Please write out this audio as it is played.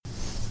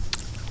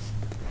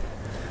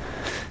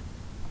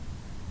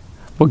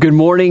Well, good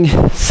morning,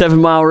 7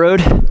 Mile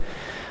Road.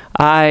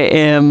 I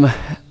am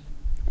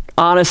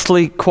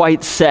honestly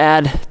quite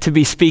sad to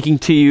be speaking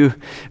to you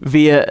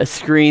via a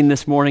screen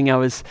this morning. I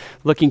was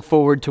looking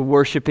forward to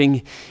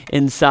worshiping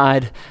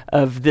inside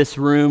of this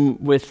room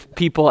with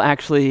people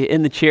actually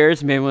in the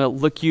chairs. Maybe I'll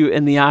look you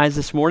in the eyes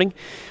this morning.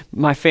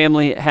 My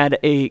family had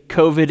a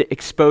COVID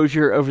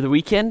exposure over the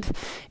weekend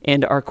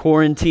and are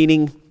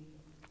quarantining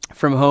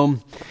from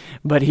home.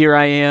 But here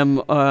I am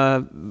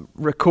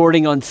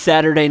recording on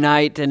Saturday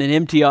night in an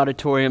empty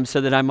auditorium so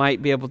that I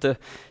might be able to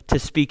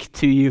speak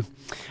to you.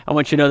 I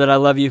want you to know that I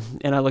love you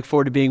and I look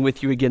forward to being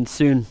with you again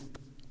soon.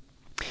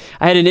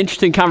 I had an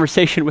interesting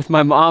conversation with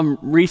my mom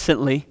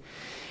recently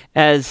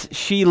as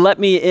she let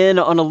me in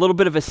on a little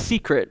bit of a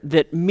secret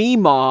that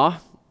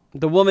Meemaw,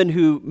 the woman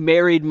who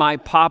married my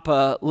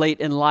papa late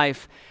in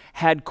life,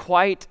 had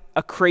quite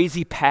a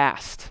crazy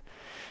past.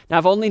 Now,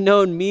 I've only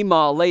known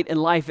Meemaw late in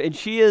life, and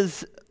she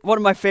is one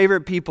of my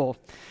favorite people.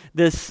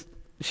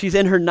 She's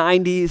in her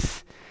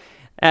 90s.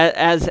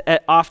 As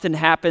often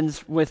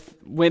happens with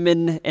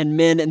women and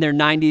men in their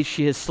 90s,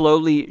 she has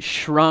slowly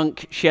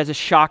shrunk. She has a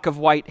shock of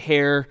white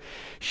hair.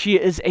 She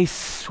is a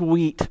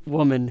sweet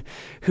woman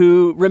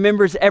who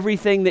remembers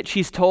everything that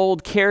she's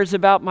told, cares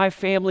about my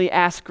family,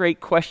 asks great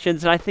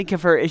questions, and I think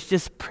of her as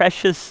just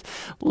precious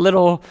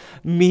little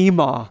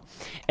Meemaw.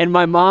 And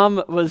my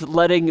mom was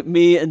letting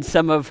me and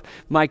some of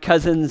my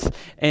cousins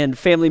and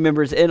family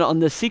members in on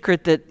the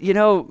secret that,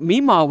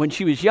 Meemaw, when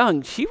she was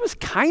young, she was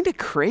kind of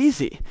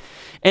crazy.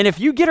 And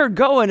if you get her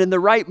going in the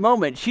right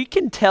moment, she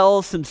can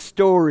tell some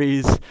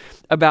stories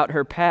about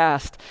her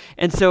past.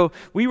 And so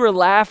we were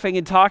laughing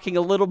and talking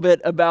a little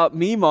bit about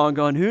Meemaw and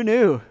going, who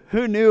knew?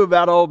 Who knew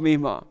about old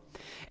Meemaw?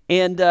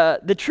 And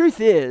the truth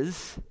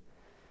is,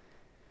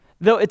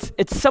 though it's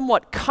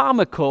somewhat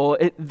comical,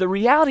 the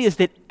reality is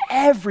that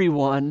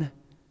everyone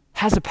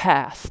has a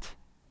past.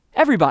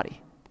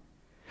 Everybody.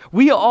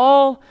 We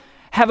all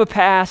have a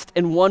past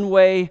in one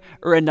way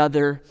or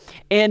another.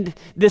 And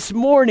this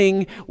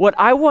morning, what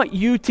I want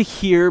you to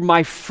hear,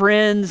 my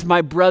friends,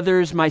 my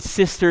brothers, my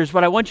sisters,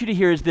 what I want you to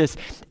hear is this.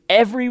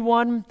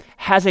 Everyone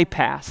has a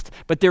past,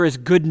 but there is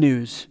good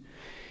news.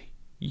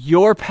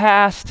 Your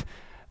past,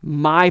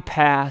 my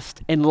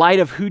past, in light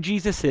of who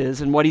Jesus is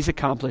and what he's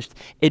accomplished,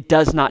 it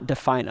does not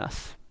define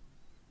us.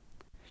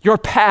 Your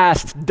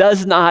past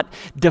does not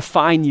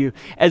define you.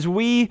 As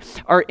we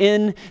are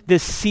in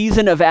this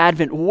season of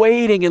Advent,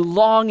 waiting and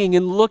longing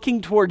and looking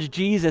towards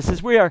Jesus,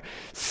 as we are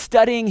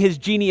studying his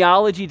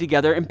genealogy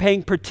together and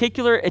paying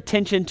particular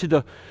attention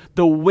to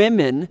the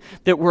women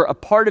that were a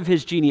part of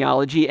his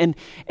genealogy, and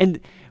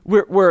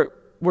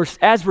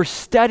as we're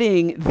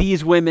studying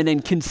these women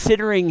and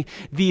considering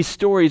these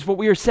stories, what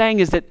we are saying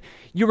is that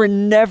you are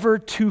never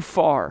too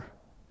far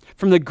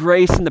from the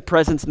grace and the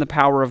presence and the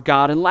power of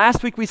God. And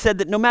last week we said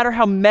that no matter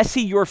how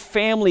messy your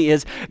family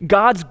is,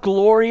 God's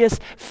glorious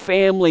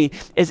family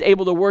is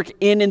able to work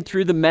in and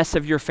through the mess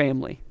of your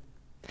family.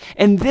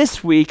 And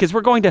this week, as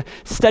we're going to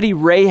study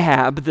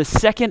Rahab, the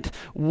second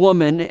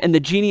woman in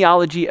the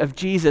genealogy of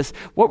Jesus,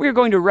 what we're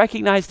going to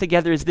recognize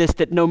together is this,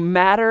 that no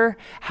matter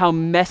how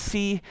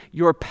messy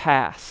your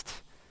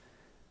past,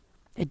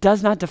 it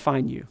does not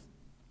define you.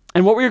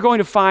 And what we're going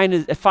to find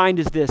is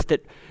this,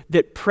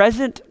 that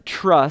present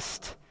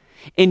trust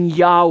in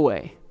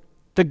Yahweh,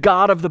 the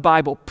God of the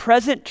Bible,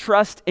 present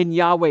trust in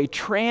Yahweh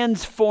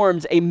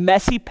transforms a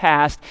messy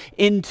past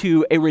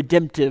into a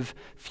redemptive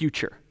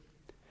future.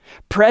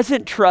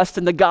 Present trust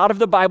in the God of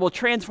the Bible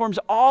transforms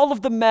all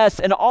of the mess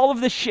and all of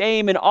the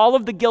shame and all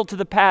of the guilt of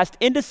the past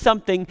into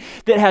something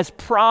that has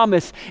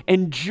promise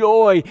and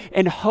joy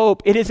and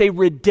hope. It is a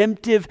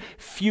redemptive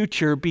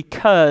future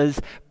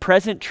because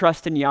present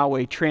trust in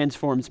Yahweh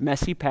transforms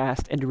messy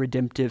past into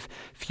redemptive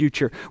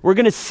future. We're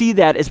going to see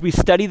that as we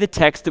study the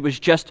text that was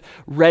just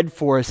read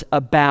for us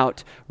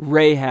about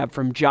Rahab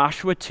from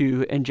Joshua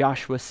 2 and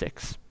Joshua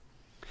 6.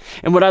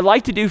 And what I'd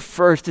like to do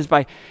first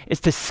is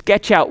to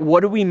sketch out what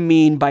do we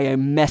mean by a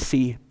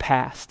messy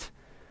past.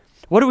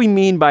 What do we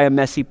mean by a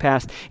messy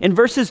past? In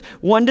verses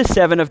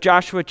 1-7 of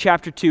Joshua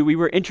chapter 2, we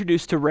were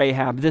introduced to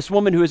Rahab, this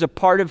woman who is a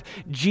part of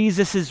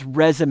Jesus'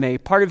 resume,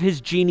 part of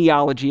his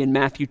genealogy in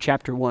Matthew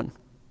chapter 1.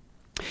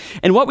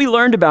 And what we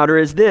learned about her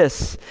is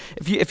this.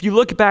 If you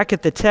look back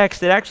at the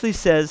text, it actually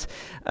says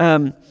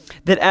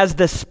that as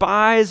the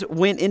spies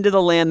went into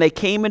the land, they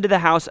came into the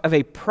house of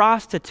a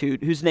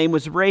prostitute whose name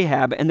was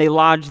Rahab, and they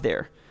lodged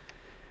there.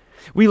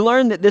 We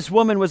learned that this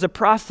woman was a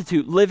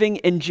prostitute living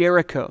in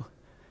Jericho.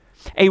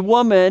 A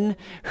woman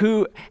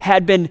who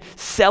had been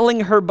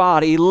selling her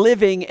body,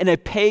 living in a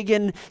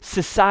pagan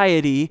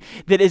society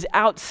that is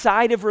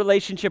outside of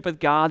relationship with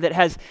God, that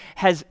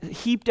has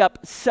heaped up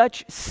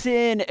such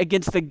sin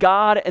against the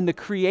God and the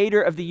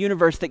creator of the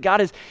universe that God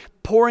is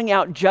pouring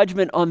out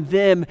judgment on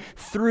them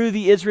through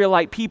the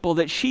Israelite people,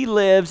 that she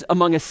lives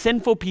among a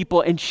sinful people,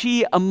 and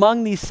she,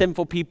 among these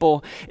sinful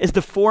people, is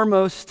the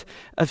foremost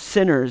of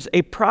sinners,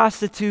 a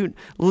prostitute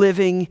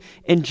living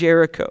in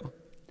Jericho.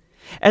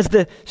 As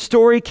the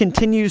story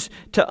continues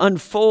to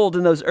unfold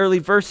in those early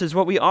verses,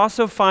 what we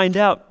also find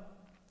out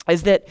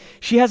is that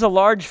she has a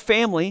large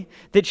family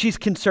that she's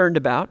concerned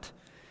about.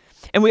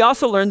 And we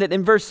also learn that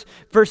in verse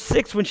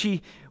 6,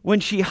 when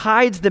she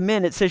hides the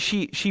men, it says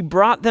she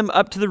brought them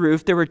up to the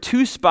roof. There were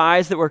 2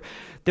 spies that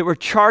were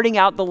charting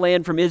out the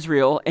land from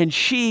Israel, and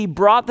she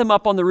brought them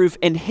up on the roof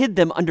and hid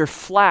them under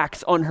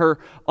flax on her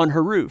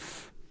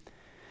roof.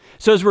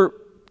 So as we're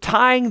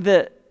tying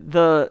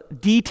the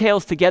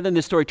details together in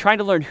this story, trying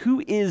to learn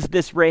who is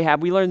this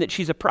Rahab, we learn that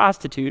she's a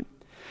prostitute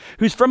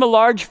who's from a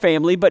large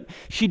family, but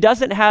she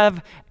doesn't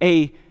have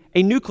a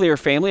nuclear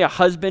family, a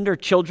husband or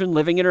children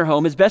living in her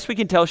home. As best we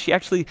can tell, she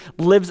actually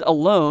lives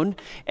alone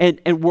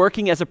and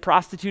working as a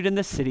prostitute in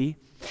the city.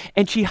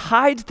 And she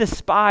hides the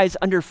spies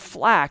under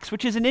flax,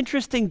 which is an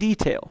interesting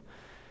detail.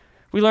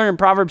 We learn in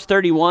Proverbs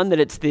 31 that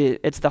it's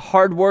the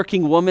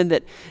hardworking woman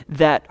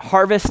that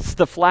harvests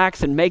the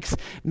flax and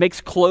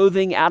makes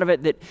clothing out of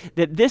it,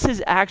 that this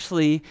is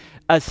actually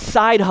a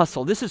side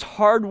hustle. This is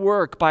hard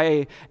work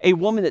by a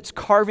woman that's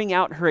carving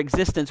out her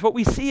existence. What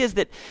we see is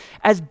that,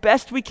 as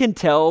best we can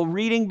tell,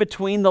 reading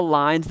between the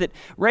lines, that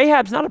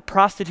Rahab's not a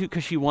prostitute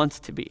because she wants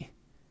to be.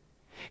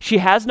 She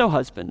has no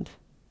husband.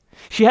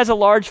 She has a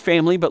large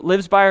family but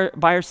lives by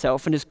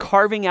herself and is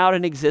carving out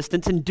an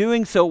existence, and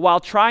doing so while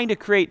trying to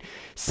create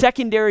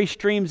secondary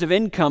streams of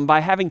income by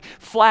having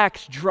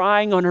flax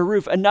drying on her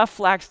roof, enough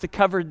flax to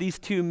cover these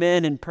 2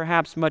 men and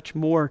perhaps much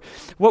more.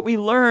 What we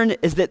learn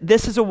is that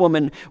this is a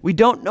woman, we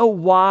don't know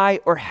why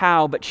or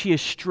how, but she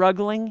is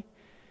struggling,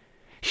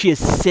 she is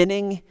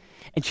sinning,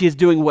 and she is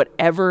doing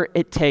whatever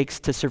it takes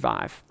to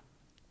survive.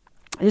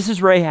 This is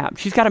Rahab.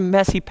 She's got a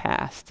messy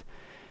past.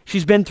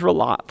 She's been through a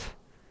lot.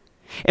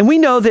 And we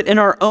know that in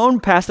our own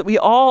past that we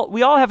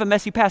all have a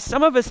messy past.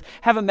 Some of us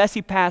have a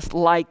messy past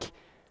like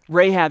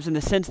Rahab's, in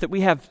the sense that we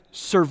have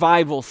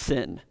survival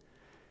sin.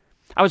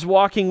 I was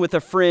walking with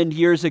a friend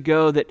years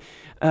ago that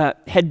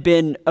had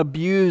been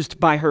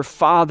abused by her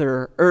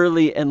father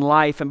early in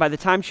life. And by the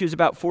time she was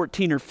about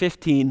 14 or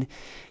 15,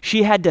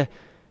 she had to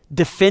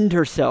defend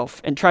herself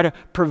and try to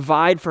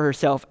provide for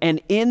herself.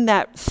 And in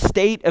that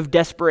state of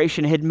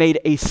desperation, had made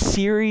a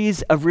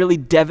series of really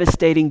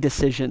devastating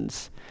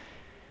decisions.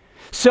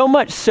 So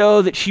much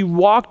so that she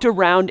walked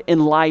around in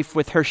life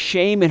with her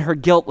shame and her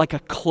guilt like a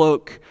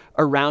cloak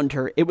around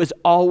her. It was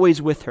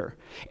always with her.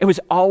 It was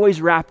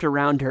always wrapped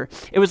around her.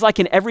 It was like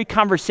in every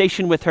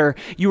conversation with her,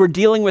 you were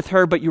dealing with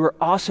her, but you were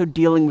also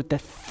dealing with the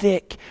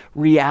thick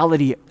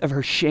reality of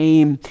her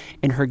shame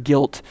and her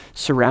guilt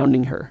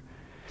surrounding her.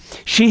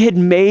 She had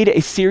made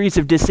a series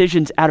of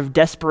decisions out of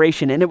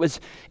desperation, and it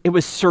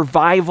was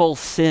survival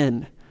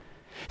sin.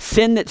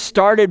 Sin that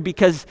started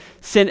because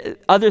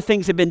other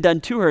things had been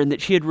done to her and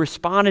that she had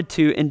responded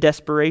to in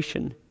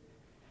desperation.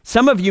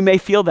 Some of you may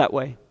feel that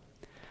way.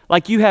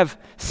 Like you have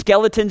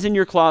skeletons in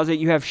your closet,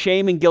 you have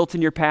shame and guilt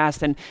in your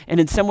past, and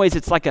in some ways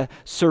it's like a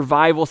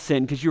survival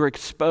sin because you were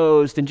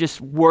exposed and just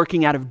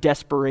working out of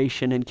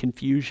desperation and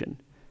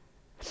confusion.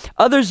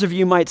 Others of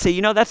you might say,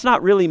 that's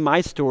not really my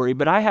story,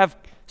 but I have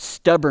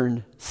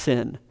stubborn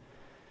sin.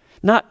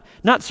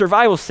 Not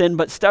survival sin,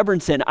 but stubborn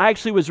sin. I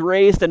actually was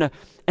raised in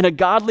a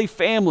godly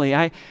family.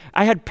 I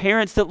had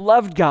parents that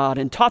loved God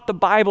and taught the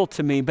Bible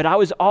to me, but I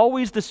was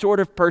always the sort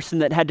of person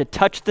that had to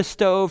touch the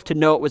stove to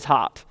know it was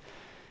hot.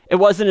 It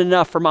wasn't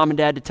enough for mom and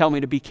dad to tell me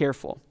to be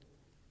careful.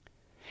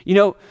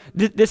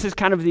 This is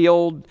kind of the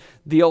old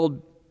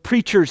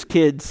preacher's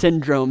kid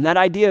syndrome, that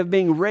idea of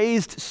being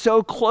raised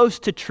so close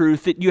to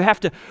truth that you have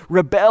to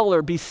rebel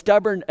or be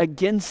stubborn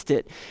against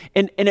it.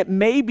 And it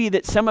may be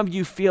that some of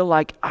you feel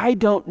like, I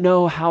don't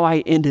know how I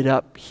ended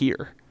up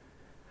here.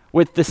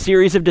 With the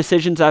series of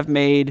decisions I've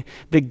made,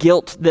 the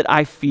guilt that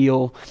I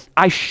feel,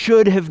 I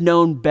should have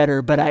known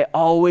better, but I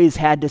always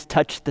had to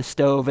touch the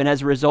stove, and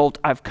as a result,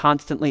 I've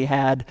constantly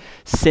had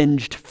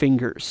singed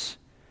fingers.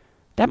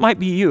 That might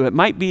be you. It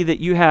might be that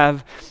you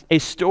have a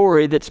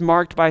story that's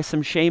marked by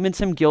some shame and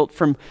some guilt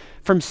from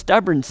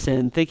stubborn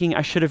sin, thinking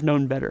I should have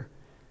known better.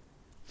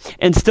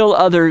 And still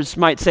others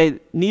might say,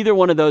 neither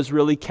one of those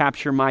really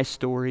capture my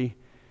story.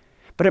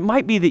 But it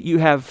might be that you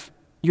have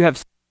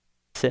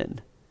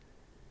sin.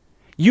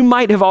 You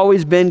might have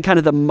always been kind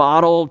of the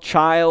model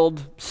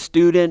child,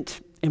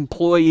 student,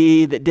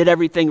 employee that did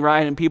everything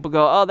right, and people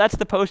go, oh, that's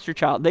the poster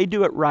child. They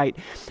do it right.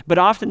 But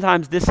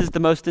oftentimes this is the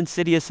most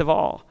insidious of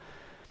all.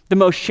 The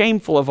most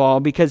shameful of all,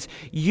 because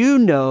you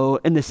know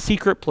in the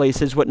secret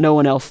places what no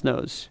one else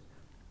knows.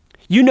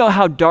 You know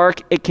how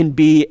dark it can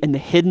be in the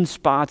hidden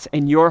spots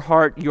in your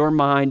heart, your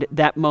mind,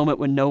 that moment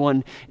when no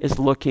one is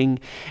looking.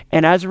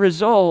 And as a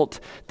result,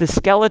 the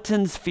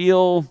skeletons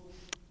feel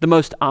the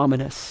most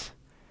ominous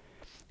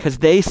because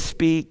they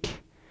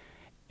speak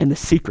in the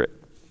secret.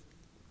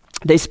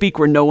 They speak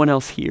where no one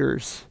else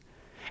hears.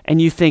 And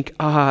you think,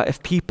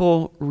 if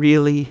people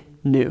really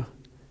knew.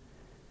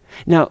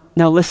 Now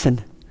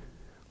listen.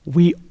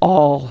 We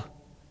all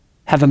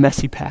have a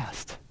messy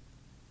past.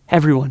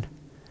 Everyone.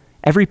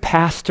 Every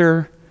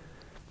pastor,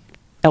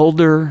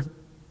 elder,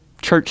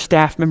 church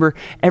staff member,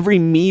 every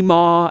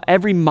meemaw,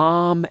 every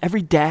mom,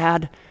 every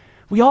dad.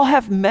 We all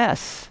have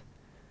mess.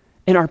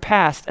 in our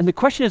past. And the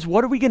question is,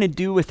 what are we going to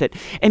do with it?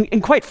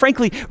 And quite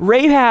frankly,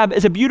 Rahab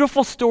is a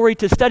beautiful story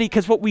to study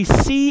because what we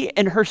see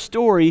in her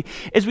story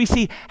is we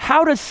see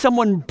how does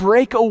someone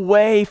break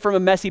away from a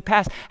messy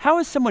past? How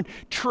is someone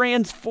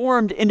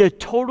transformed into a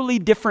totally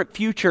different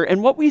future?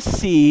 And what we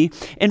see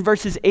in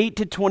verses 8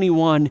 to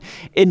 21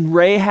 in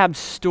Rahab's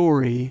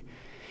story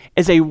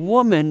is a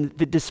woman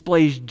that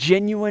displays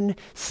genuine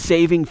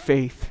saving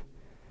faith.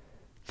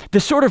 The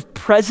sort of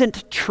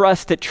present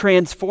trust that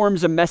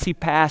transforms a messy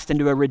past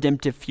into a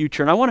redemptive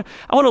future. And I want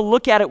to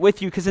look at it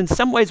with you because in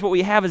some ways what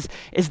we have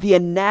is the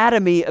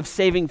anatomy of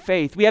saving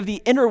faith. We have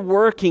the inner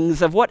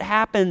workings of what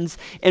happens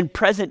in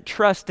present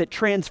trust that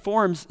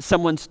transforms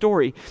someone's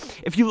story.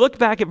 If you look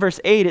back at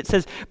verse 8, it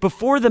says,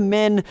 before the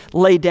men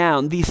lay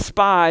down, these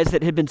spies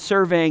that had been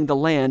surveying the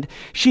land,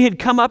 she had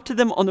come up to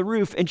them on the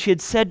roof and she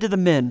had said to the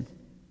men,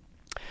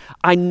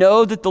 I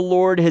know that the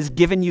Lord has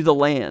given you the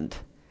land,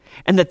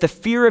 and that the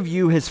fear of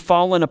you has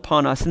fallen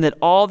upon us, and that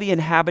all the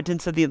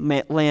inhabitants of the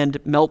land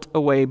melt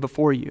away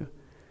before you.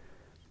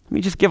 Let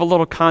me just give a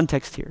little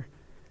context here.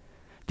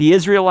 The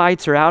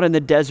Israelites are out in the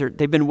desert.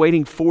 They've been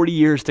waiting 40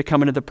 years to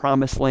come into the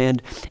promised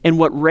land. And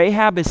what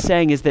Rahab is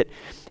saying is that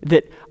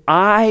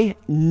I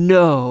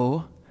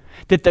know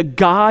that the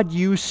God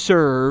you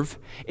serve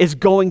is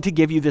going to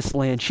give you this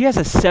land. She has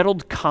a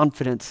settled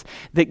confidence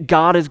that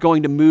God is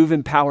going to move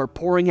in power,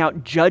 pouring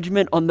out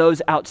judgment on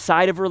those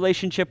outside of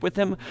relationship with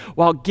him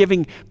while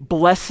giving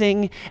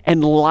blessing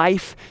and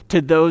life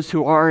to those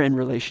who are in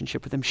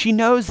relationship with him. She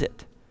knows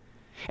it.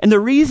 And the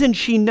reason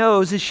she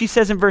knows is she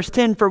says in verse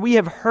 10, for we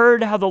have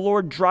heard how the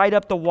Lord dried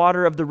up the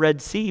water of the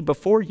Red Sea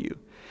before you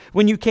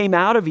when you came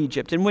out of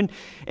Egypt,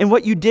 and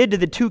what you did to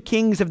the two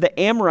kings of the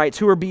Amorites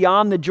who were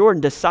beyond the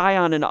Jordan, to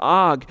Sihon and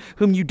Og,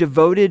 whom you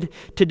devoted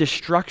to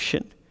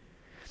destruction.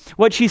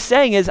 What she's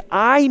saying is,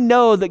 I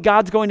know that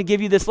God's going to give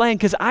you this land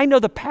because I know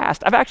the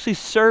past. I've actually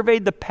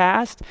surveyed the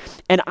past,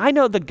 and I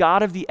know the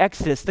God of the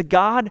Exodus, the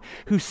God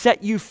who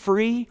set you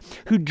free,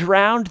 who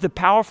drowned the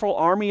powerful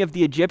army of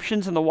the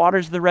Egyptians in the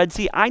waters of the Red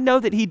Sea. I know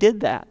that he did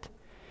that.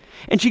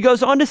 And she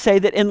goes on to say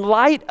that in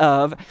light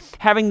of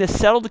having this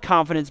settled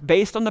confidence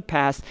based on the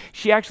past,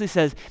 she actually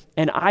says,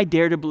 and I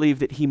dare to believe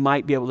that he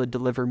might be able to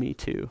deliver me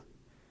too.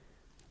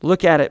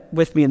 Look at it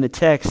with me in the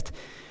text.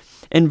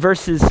 In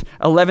verses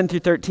 11 through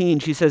 13,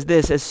 she says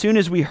this, as soon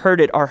as we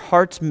heard it, our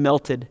hearts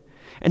melted,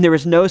 and there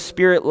was no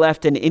spirit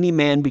left in any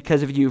man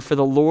because of you. For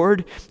the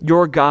Lord,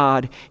 your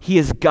God, he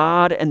is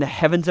God in the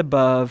heavens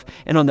above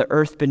and on the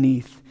earth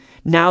beneath.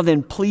 Now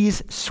then,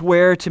 please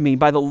swear to me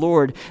by the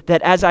Lord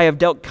that as I have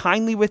dealt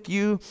kindly with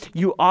you,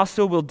 you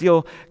also will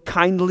deal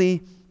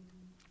kindly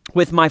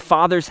with my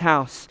father's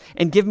house,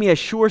 and give me a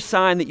sure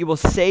sign that you will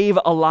save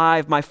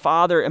alive my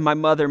father and my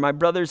mother, my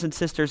brothers and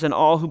sisters, and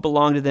all who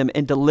belong to them,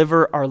 and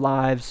deliver our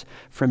lives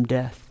from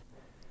death.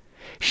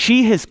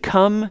 She has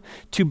come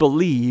to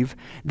believe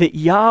that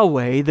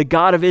Yahweh, the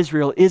God of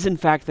Israel, is in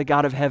fact the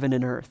God of heaven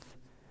and earth.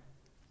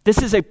 This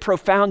is a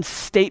profound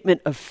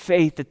statement of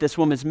faith that this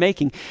woman is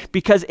making,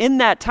 because in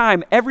that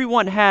time,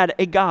 everyone had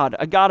a God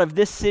of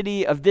this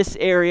city, of this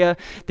area.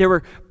 There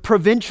were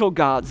provincial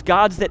gods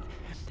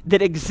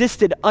that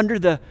existed under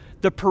the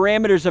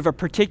parameters of a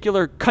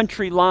particular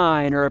country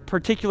line or a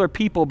particular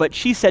people. But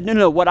she said,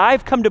 no, what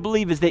I've come to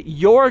believe is that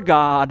your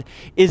God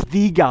is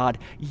the God.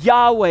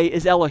 Yahweh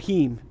is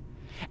Elohim.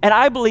 And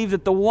I believe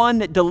that the one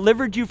that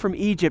delivered you from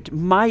Egypt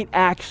might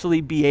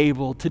actually be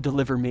able to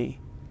deliver me.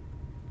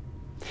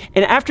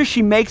 And after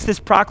she makes this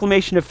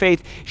proclamation of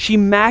faith, she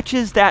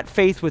matches that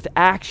faith with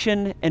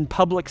action and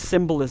public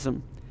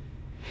symbolism.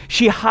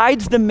 She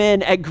hides the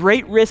men at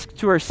great risk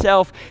to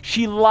herself.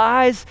 She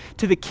lies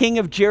to the king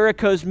of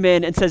Jericho's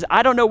men and says,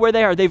 I don't know where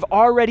they are. They've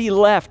already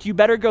left. You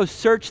better go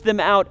search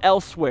them out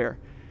elsewhere.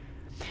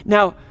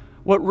 Now,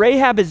 what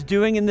Rahab is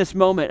doing in this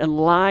moment and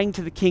lying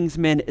to the king's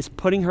men is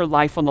putting her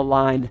life on the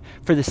line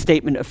for the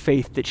statement of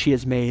faith that she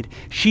has made.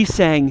 She's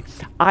saying,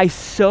 I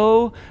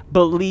so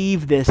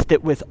believe this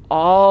that with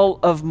all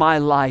of my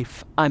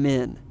life I'm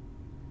in.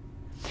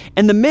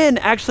 And the men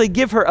actually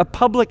give her a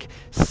public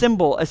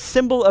symbol, a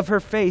symbol of her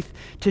faith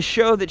to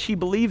show that she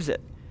believes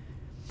it.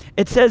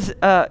 It says,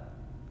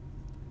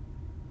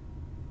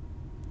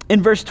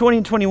 in verse 20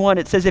 and 21,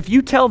 it says, if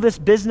you tell this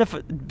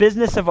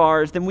business of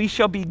ours, then we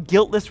shall be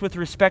guiltless with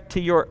respect to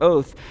your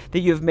oath that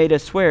you have made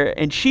us swear.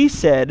 And she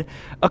said,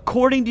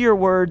 according to your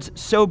words,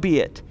 so be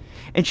it.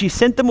 And she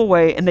sent them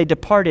away, and they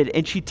departed,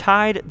 and she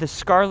tied the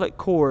scarlet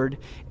cord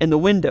in the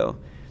window.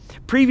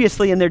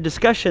 Previously in their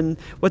discussion,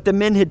 what the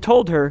men had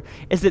told her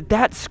is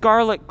that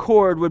scarlet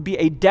cord would be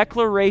a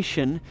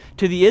declaration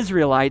to the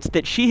Israelites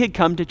that she had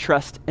come to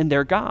trust in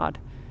their God.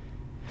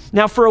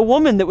 Now, for a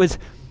woman that was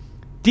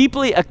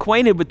deeply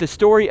acquainted with the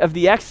story of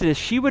the Exodus,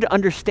 she would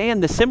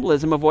understand the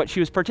symbolism of what she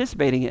was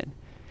participating in.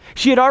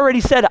 She had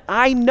already said,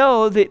 I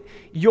know that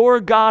your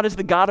God is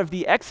the God of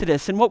the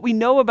Exodus. And what we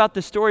know about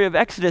the story of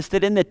Exodus,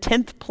 that in the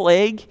 10th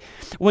plague,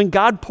 when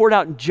God poured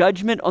out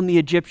judgment on the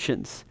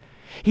Egyptians,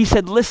 he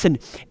said, listen,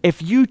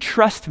 if you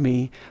trust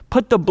me,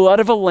 put the blood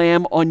of a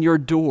lamb on your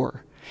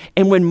door.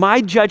 And when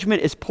my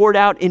judgment is poured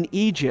out in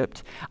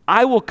Egypt,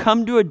 I will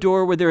come to a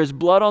door where there is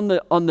blood on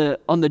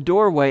the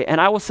doorway,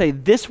 and I will say,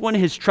 this one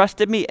has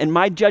trusted me, and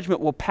my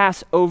judgment will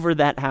pass over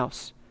that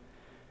house.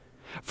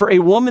 For a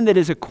woman that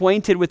is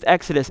acquainted with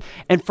Exodus,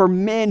 and for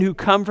men who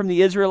come from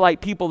the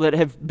Israelite people that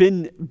have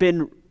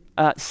been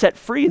set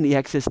free in the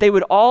Exodus, they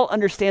would all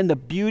understand the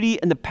beauty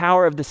and the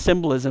power of the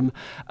symbolism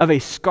of a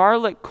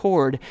scarlet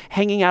cord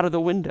hanging out of the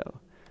window.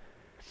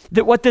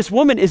 That what this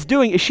woman is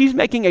doing is she's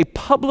making a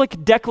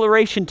public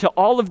declaration to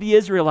all of the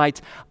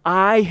Israelites,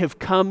 I have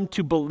come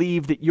to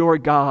believe that your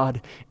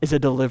God is a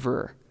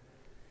deliverer.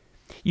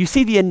 You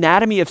see, the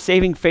anatomy of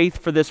saving faith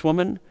for this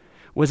woman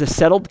was a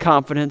settled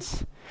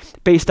confidence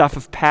based off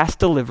of past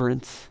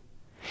deliverance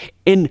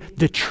in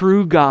the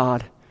true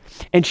God.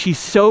 And she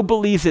so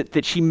believes it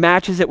that she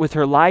matches it with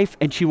her life,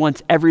 and she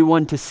wants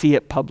everyone to see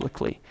it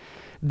publicly.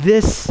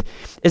 This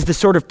is the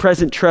sort of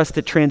present trust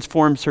that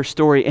transforms her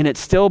story, and it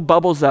still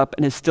bubbles up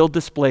and is still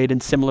displayed in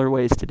similar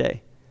ways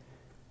today.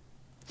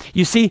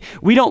 You see,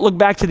 we don't look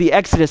back to the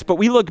Exodus, but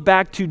we look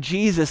back to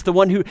Jesus, the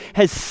one who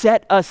has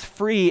set us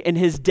free in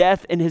his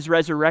death and his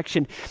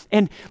resurrection.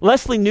 And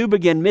Leslie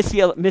Newbegin,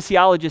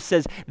 missiologist,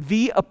 says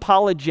the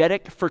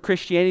apologetic for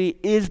Christianity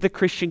is the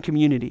Christian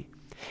community.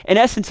 In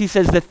essence, he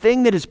says the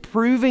thing that is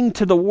proving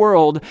to the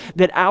world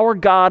that our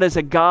God is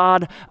a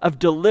God of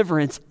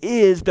deliverance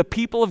is the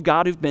people of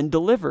God who've been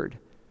delivered.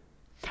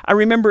 I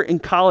remember in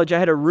college, I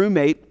had a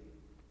roommate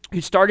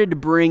who started to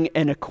bring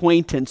an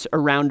acquaintance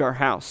around our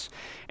house.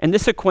 And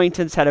this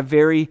acquaintance had a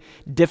very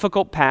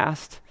difficult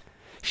past.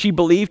 She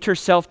believed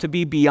herself to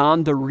be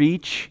beyond the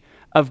reach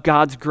of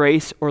God's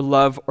grace or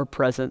love or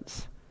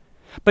presence.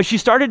 But she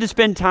started to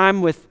spend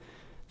time with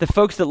the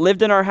folks that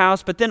lived in our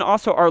house, but then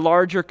also our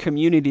larger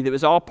community that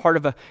was all part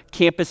of a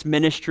campus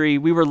ministry.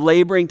 We were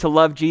laboring to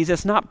love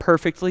Jesus, not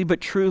perfectly, but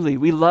truly.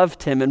 We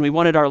loved him and we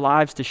wanted our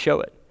lives to show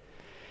it.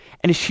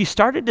 And as she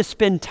started to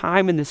spend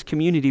time in this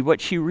community, what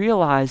she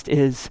realized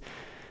is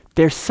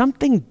there's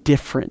something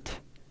different.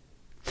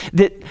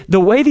 That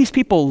the way these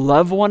people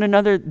love one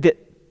another,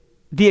 that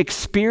the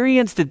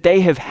experience that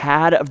they have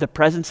had of the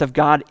presence of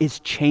God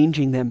is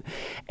changing them.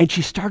 And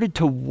she started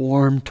to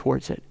warm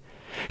towards it.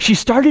 She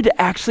started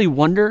to actually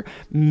wonder,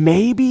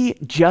 maybe,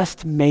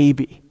 just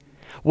maybe,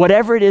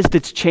 whatever it is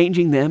that's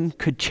changing them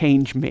could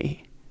change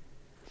me.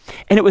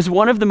 And it was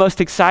one of the most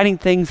exciting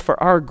things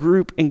for our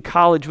group in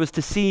college was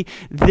to see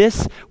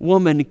this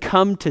woman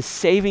come to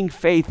saving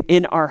faith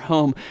in our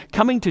home,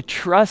 coming to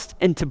trust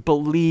and to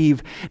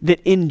believe that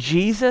in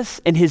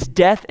Jesus and his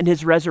death and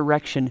his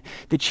resurrection,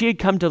 that she had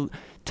come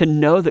to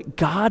know that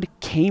God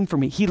came for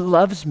me. He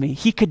loves me.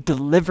 He could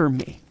deliver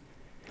me.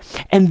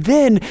 And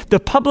then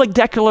the public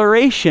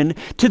declaration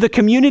to the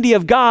community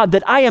of God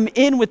that I am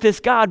in with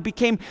this God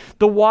became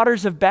the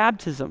waters of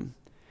baptism.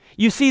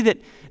 You see that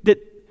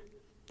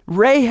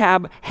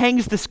Rahab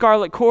hangs the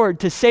scarlet cord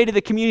to say to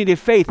the community of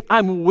faith,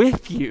 I'm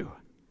with you.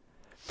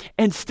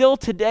 And still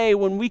today,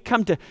 when we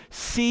come to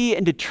see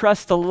and to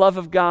trust the love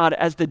of God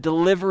as the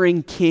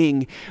delivering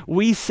King,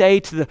 we say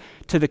to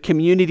the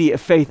community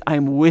of faith,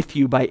 I'm with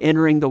you by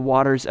entering the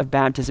waters of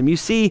baptism. You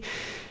see,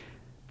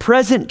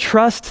 present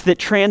trust that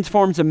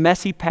transforms a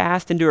messy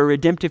past into a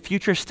redemptive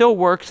future still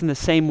works in the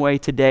same way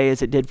today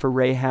as it did for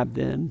Rahab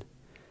then.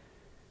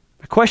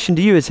 My question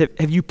to you is,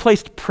 have you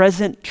placed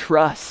present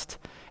trust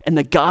in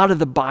the God of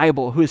the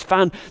Bible who has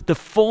found the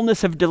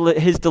fullness of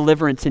his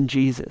deliverance in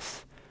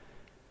Jesus?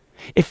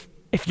 If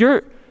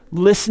you're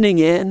listening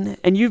in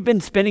and you've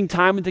been spending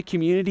time with the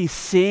community,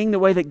 seeing the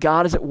way that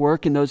God is at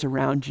work in those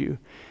around you,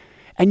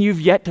 and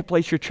you've yet to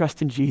place your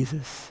trust in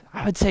Jesus,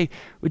 I would say,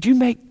 would you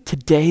make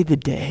today the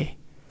day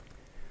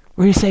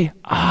where you say,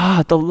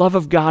 the love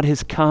of God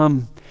has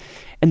come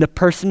and the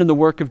person and the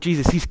work of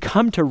Jesus. He's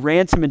come to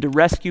ransom and to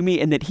rescue me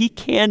and that he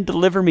can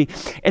deliver me.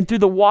 And through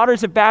the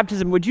waters of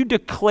baptism, would you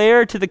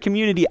declare to the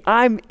community,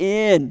 I'm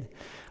in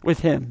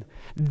with him.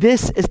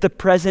 This is the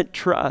present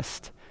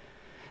trust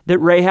that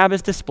Rahab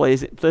is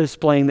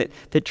displaying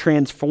that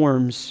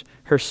transforms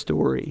her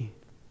story.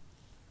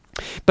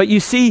 But you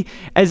see,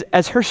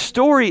 as her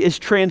story is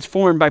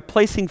transformed by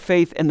placing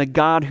faith in the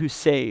God who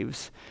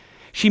saves,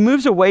 she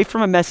moves away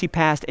from a messy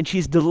past and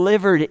she's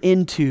delivered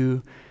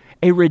into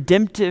a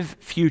redemptive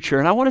future.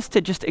 And I want us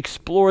to just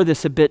explore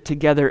this a bit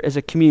together as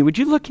a community. Would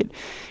you look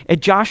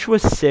at Joshua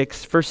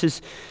 6,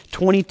 verses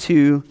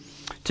 22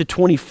 to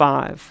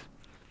 25?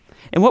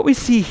 And what we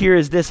see here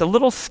is this, a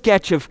little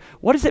sketch of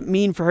what does it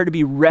mean for her to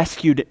be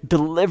rescued,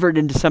 delivered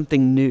into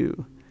something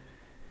new.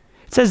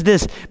 It says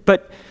this,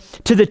 but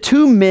to the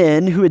two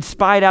men who had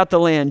spied out the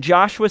land,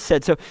 Joshua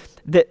said, so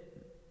that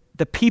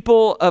the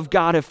people of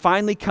God have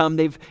finally come.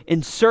 They've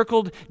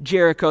encircled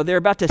Jericho. They're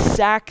about to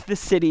sack the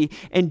city.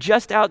 And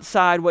just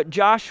outside, what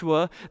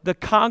Joshua, the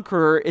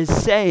conqueror, is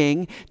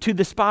saying to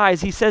the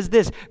spies, he says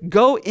this,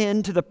 go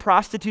into the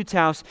prostitute's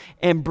house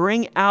and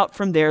bring out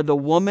from there the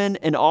woman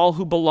and all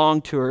who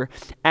belong to her,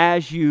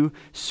 as you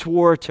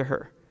swore to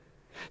her.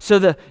 So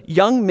the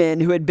young men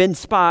who had been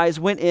spies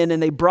went in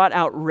and they brought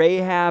out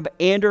Rahab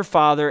and her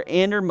father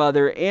and her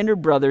mother and her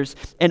brothers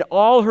and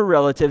all her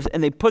relatives,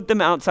 and they put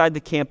them outside the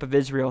camp of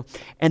Israel,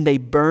 and they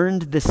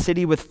burned the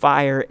city with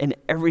fire and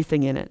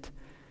everything in it.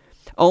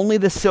 Only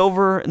the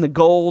silver and the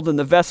gold and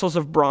the vessels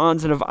of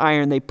bronze and of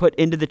iron they put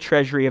into the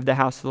treasury of the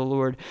house of the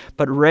Lord.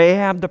 But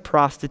Rahab the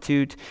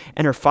prostitute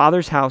and her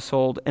father's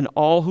household and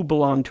all who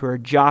belonged to her,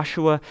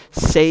 Joshua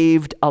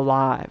saved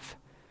alive.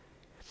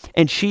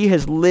 And she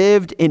has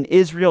lived in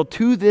Israel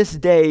to this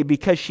day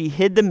because she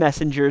hid the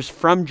messengers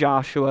from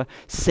Joshua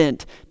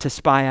sent to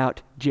spy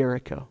out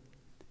Jericho.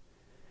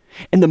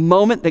 And the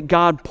moment that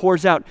God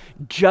pours out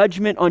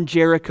judgment on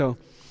Jericho,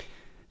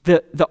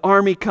 the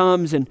army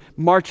comes and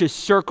marches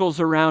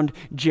circles around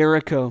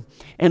Jericho.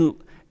 And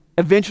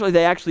eventually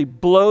they actually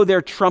blow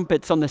their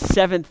trumpets on the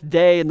seventh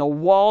day, and the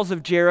walls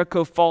of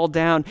Jericho fall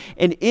down.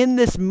 And in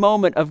this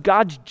moment of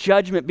God's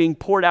judgment being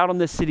poured out on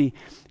the city,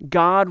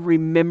 God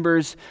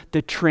remembers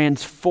the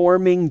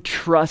transforming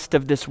trust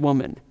of this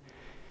woman,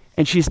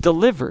 and she's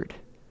delivered.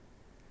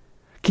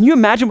 Can you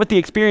imagine what the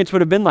experience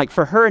would have been like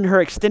for her and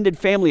her extended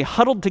family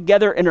huddled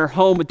together in her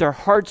home with their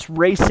hearts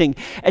racing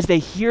as they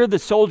hear the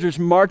soldiers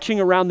marching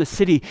around the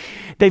city?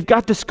 They've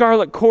got the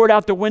scarlet cord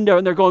out the window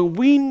and they're going,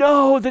 "We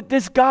know that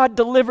this God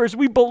delivers.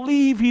 We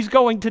believe he's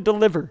going to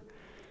deliver."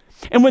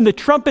 And when the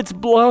trumpets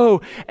blow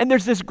and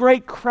there's this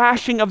great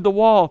crashing of the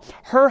wall,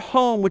 her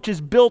home, which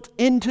is built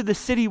into the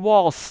city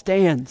wall,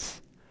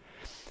 stands.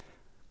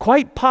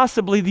 Quite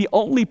possibly the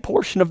only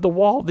portion of the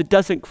wall that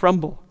doesn't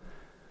crumble.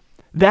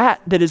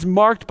 That is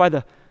marked by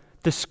the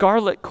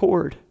scarlet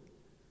cord.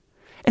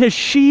 And as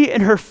she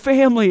and her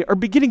family are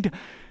beginning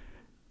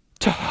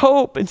to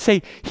hope and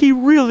say, he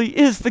really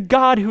is the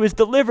God who has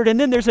delivered. And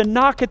then there's a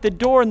knock at the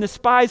door and the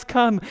spies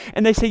come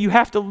and they say, you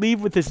have to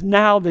leave with us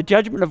now. The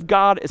judgment of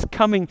God is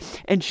coming.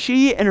 And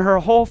she and her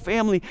whole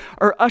family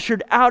are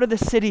ushered out of the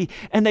city,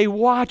 and they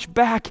watch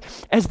back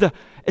as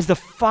the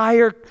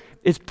fire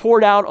is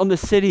poured out on the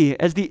city,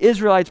 as the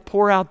Israelites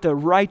pour out the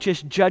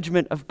righteous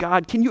judgment of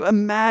God. Can you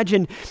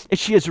imagine as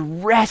she is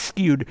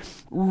rescued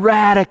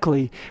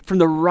radically from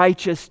the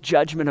righteous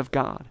judgment of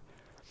God?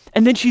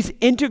 And then she's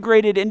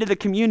integrated into the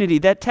community.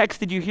 That text,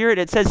 did you hear it?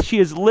 It says she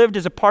has lived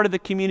as a part of the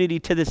community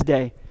to this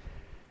day.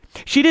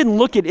 She didn't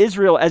look at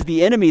Israel as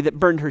the enemy that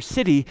burned her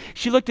city.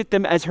 She looked at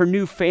them as her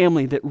new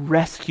family that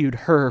rescued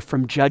her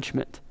from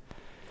judgment.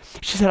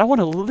 She said, I want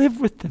to live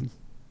with them.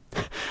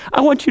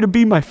 I want you to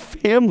be my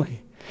family.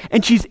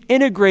 And she's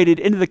integrated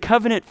into the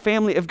covenant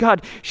family of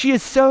God. She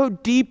is so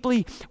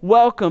deeply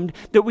welcomed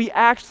that we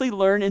actually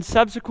learn in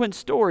subsequent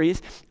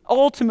stories,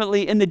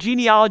 ultimately in the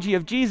genealogy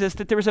of Jesus,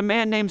 that there was a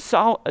man named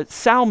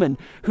Salmon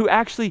who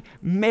actually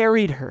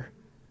married her.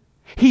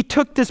 He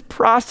took this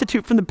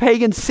prostitute from the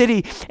pagan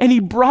city and he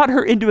brought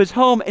her into his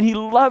home, and he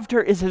loved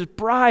her as his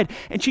bride,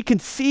 and she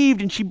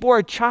conceived and she bore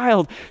a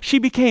child. She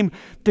became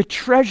the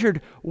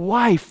treasured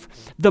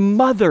wife, the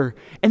mother,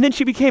 and then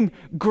she became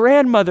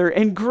grandmother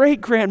and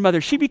great-grandmother.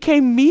 She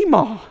became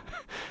Meemaw.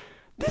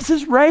 This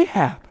is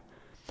Rahab,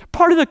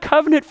 part of the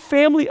covenant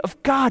family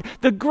of God,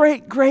 the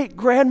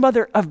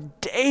great-great-grandmother of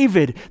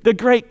David, the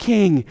great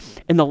king,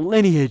 and the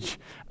lineage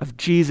of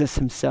Jesus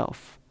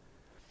himself.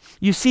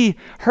 You see,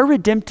 her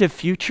redemptive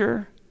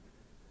future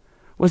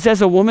was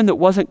as a woman that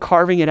wasn't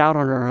carving it out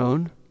on her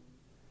own.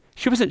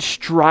 She wasn't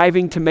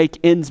striving to make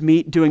ends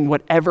meet, doing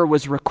whatever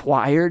was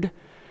required,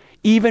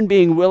 even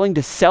being willing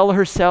to sell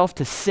herself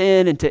to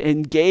sin and to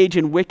engage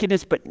in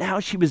wickedness. But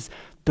now she was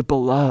the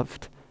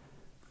beloved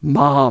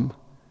mom,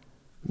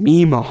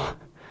 Meemaw.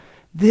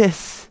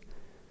 This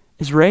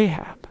is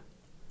Rahab.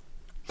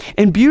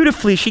 And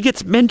beautifully, she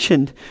gets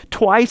mentioned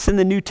twice in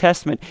the New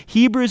Testament,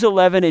 Hebrews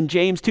 11 and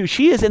James 2.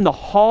 She is in the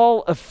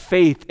hall of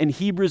faith in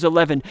Hebrews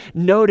 11,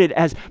 noted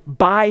as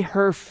by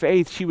her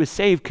faith she was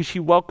saved because she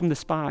welcomed the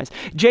spies.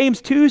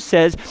 James 2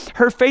 says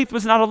her faith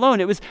was not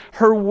alone. It was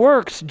her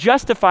works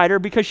justified her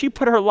because she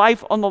put her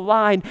life on the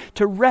line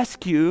to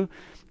rescue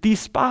these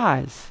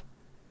spies.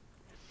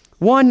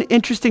 One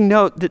interesting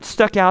note that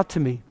stuck out to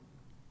me,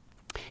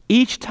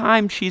 each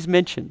time she's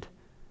mentioned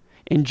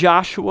in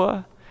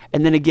Joshua,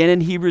 and then again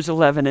in Hebrews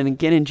 11, and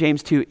again in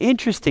James 2.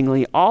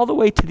 Interestingly, all the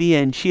way to the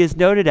end, she is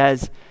noted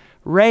as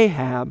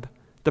Rahab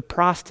the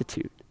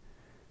prostitute.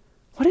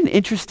 What an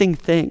interesting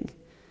thing.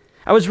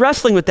 I was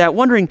wrestling with that,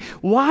 wondering,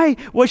 why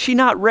was she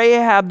not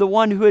Rahab, the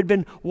one who had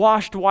been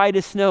washed white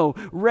as snow?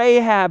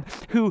 Rahab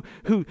who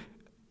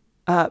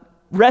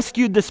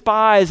rescued the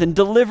spies and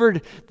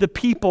delivered the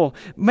people.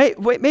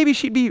 Maybe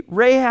she'd be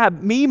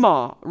Rahab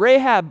Meemaw,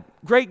 Rahab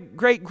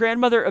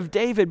great-great-grandmother of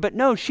David. But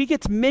no, she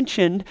gets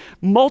mentioned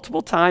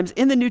multiple times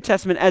in the New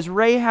Testament as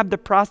Rahab the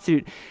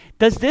prostitute.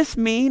 Does this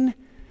mean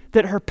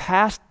that her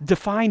past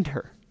defined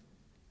her?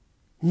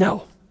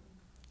 No.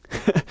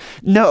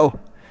 No.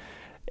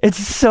 It's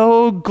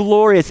so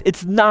glorious.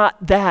 It's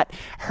not that.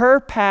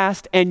 Her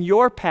past and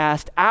your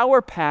past,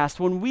 our past,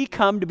 when we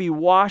come to be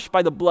washed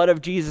by the blood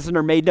of Jesus and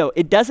are made new,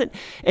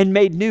 and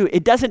made new,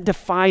 it doesn't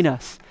define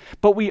us,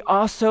 but we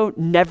also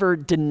never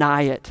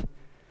deny it.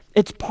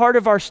 It's part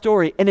of our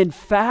story. And in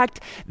fact,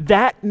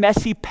 that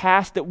messy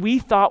past that we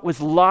thought was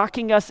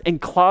locking us in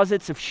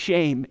closets of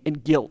shame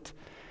and guilt,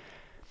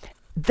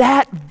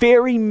 that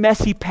very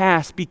messy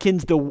past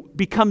becomes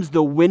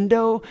the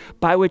window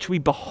by which we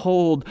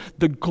behold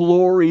the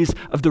glories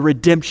of the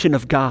redemption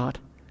of God.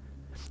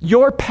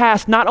 Your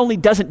past not only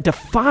doesn't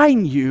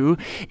define you,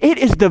 it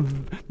is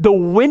the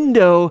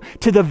window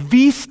to the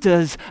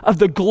vistas of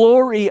the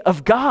glory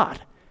of God.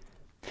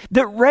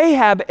 That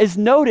Rahab is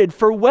noted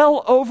for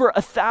well over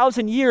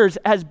 1,000 years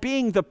as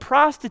being the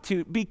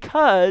prostitute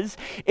because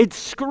it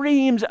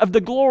screams of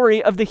the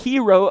glory of the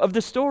hero of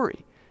the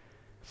story.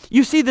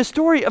 You see, the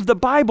story of the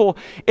Bible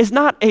is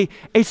not a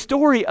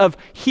story of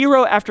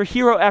hero after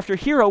hero after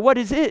hero. What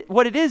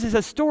it is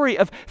a story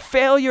of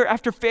failure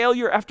after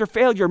failure after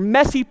failure,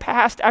 messy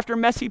past after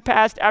messy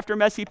past after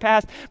messy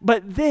past.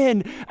 But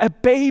then a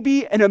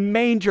baby in a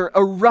manger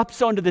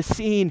erupts onto the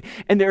scene,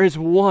 and there is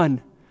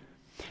one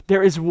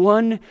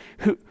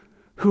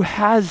who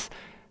has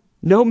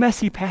no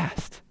messy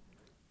past.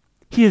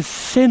 He is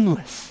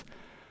sinless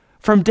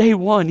from day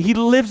one. He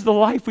lives the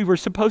life we were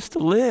supposed to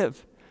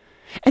live.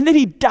 And then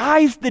he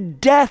dies the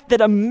death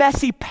that a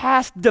messy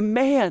past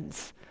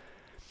demands.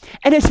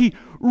 And as he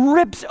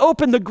rips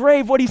open the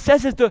grave, what he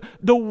says is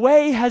the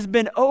way has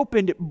been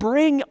opened.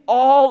 Bring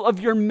all of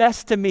your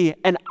mess to me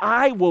and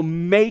I will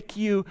make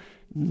you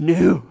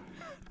new.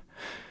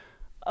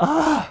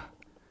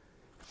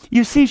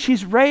 You see,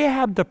 she's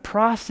Rahab the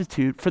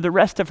prostitute for the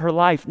rest of her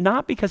life,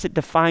 not because it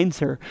defines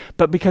her,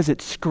 but because it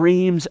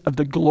screams of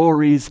the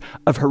glories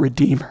of her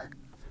Redeemer.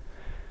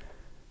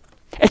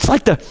 It's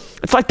like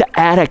the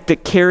addict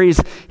that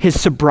carries his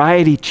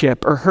sobriety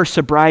chip or her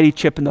sobriety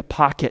chip in the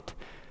pocket.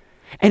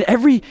 And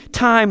every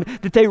time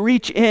that they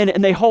reach in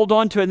and they hold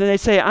on to it and then they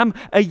say, I'm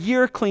a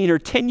year clean or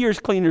 10 years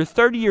clean or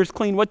 30 years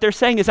clean, what they're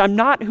saying is, I'm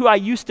not who I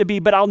used to be,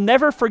 but I'll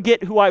never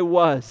forget who I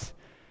was.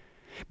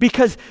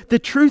 Because the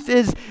truth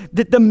is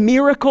that the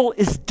miracle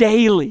is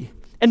daily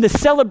and the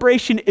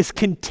celebration is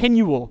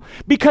continual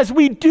because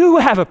we do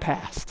have a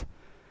past.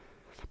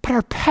 But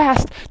our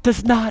past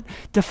does not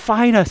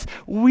define us.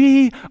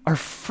 We are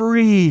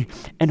free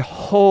and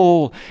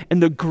whole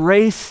in the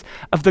grace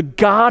of the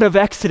God of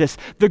Exodus,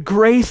 the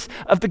grace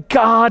of the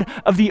God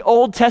of the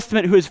Old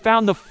Testament who has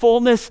found the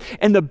fullness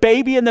in the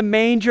baby in the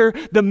manger,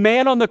 the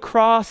man on the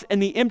cross, and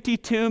the empty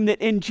tomb.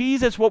 That in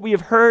Jesus, what we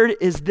have heard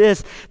is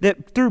this,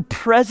 that through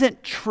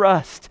present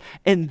trust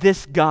in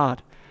this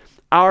God,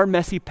 our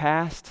messy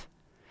past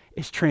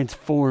is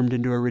transformed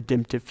into a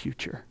redemptive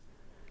future.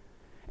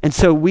 And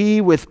so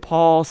we, with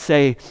Paul,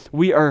 say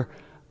we are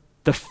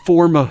the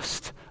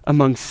foremost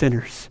among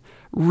sinners,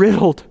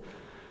 riddled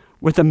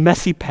with a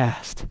messy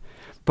past,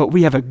 but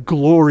we have a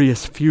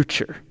glorious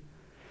future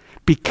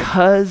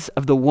because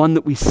of the one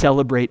that we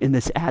celebrate in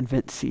this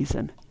Advent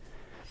season.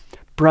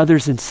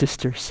 Brothers and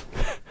sisters,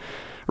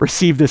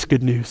 receive this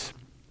good news.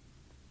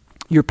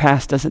 Your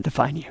past doesn't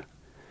define you.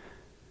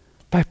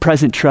 By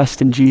present trust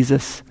in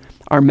Jesus,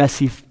 our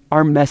messy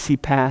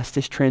past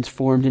is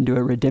transformed into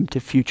a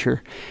redemptive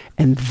future,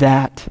 and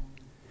that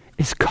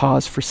is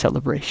cause for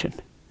celebration.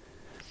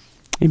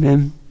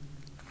 Amen.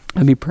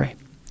 Let me pray.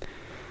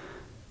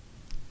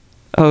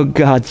 Oh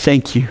God,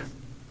 thank you.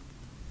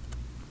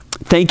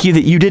 Thank you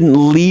that you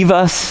didn't leave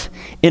us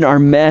in our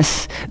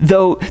mess,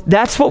 though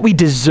that's what we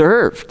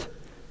deserved.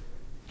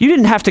 You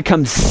didn't have to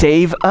come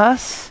save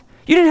us.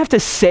 You didn't have to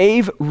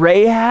save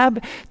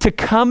Rahab to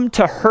come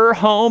to her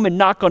home and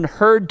knock on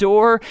her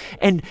door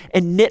and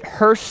knit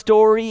her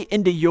story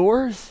into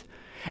yours.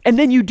 And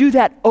then you do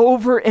that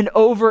over and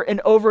over and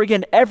over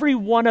again. Every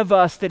one of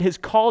us that has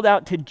called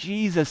out to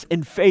Jesus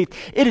in faith,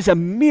 it is a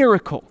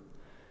miracle.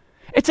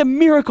 It's a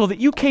miracle that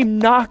you came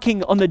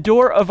knocking on the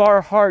door of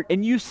our heart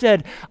and you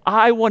said,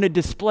 I want to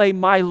display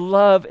my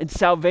love and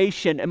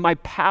salvation and my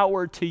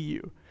power to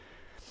you.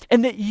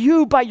 And that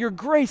you, by your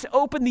grace,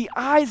 open the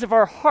eyes of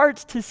our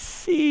hearts to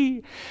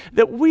see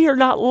that we are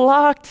not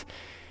locked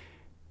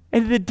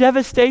into the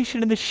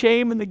devastation and the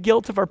shame and the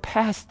guilt of our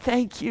past.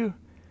 Thank you.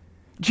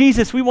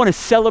 Jesus, we want to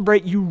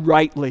celebrate you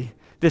rightly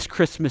this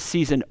Christmas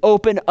season.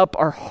 Open up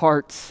our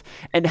hearts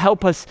and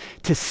help us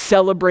to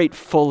celebrate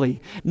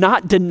fully,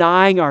 not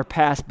denying our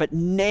past, but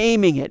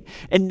naming it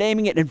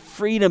in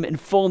freedom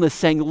and fullness,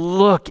 saying,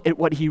 look at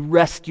what he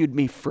rescued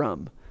me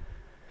from.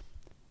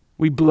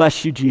 We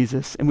bless you,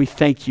 Jesus, and we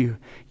thank you.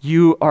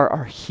 You are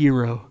our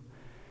hero,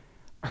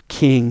 our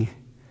King,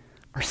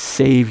 our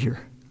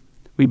Savior.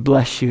 We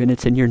bless you, and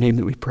it's in your name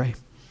that we pray.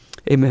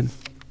 Amen.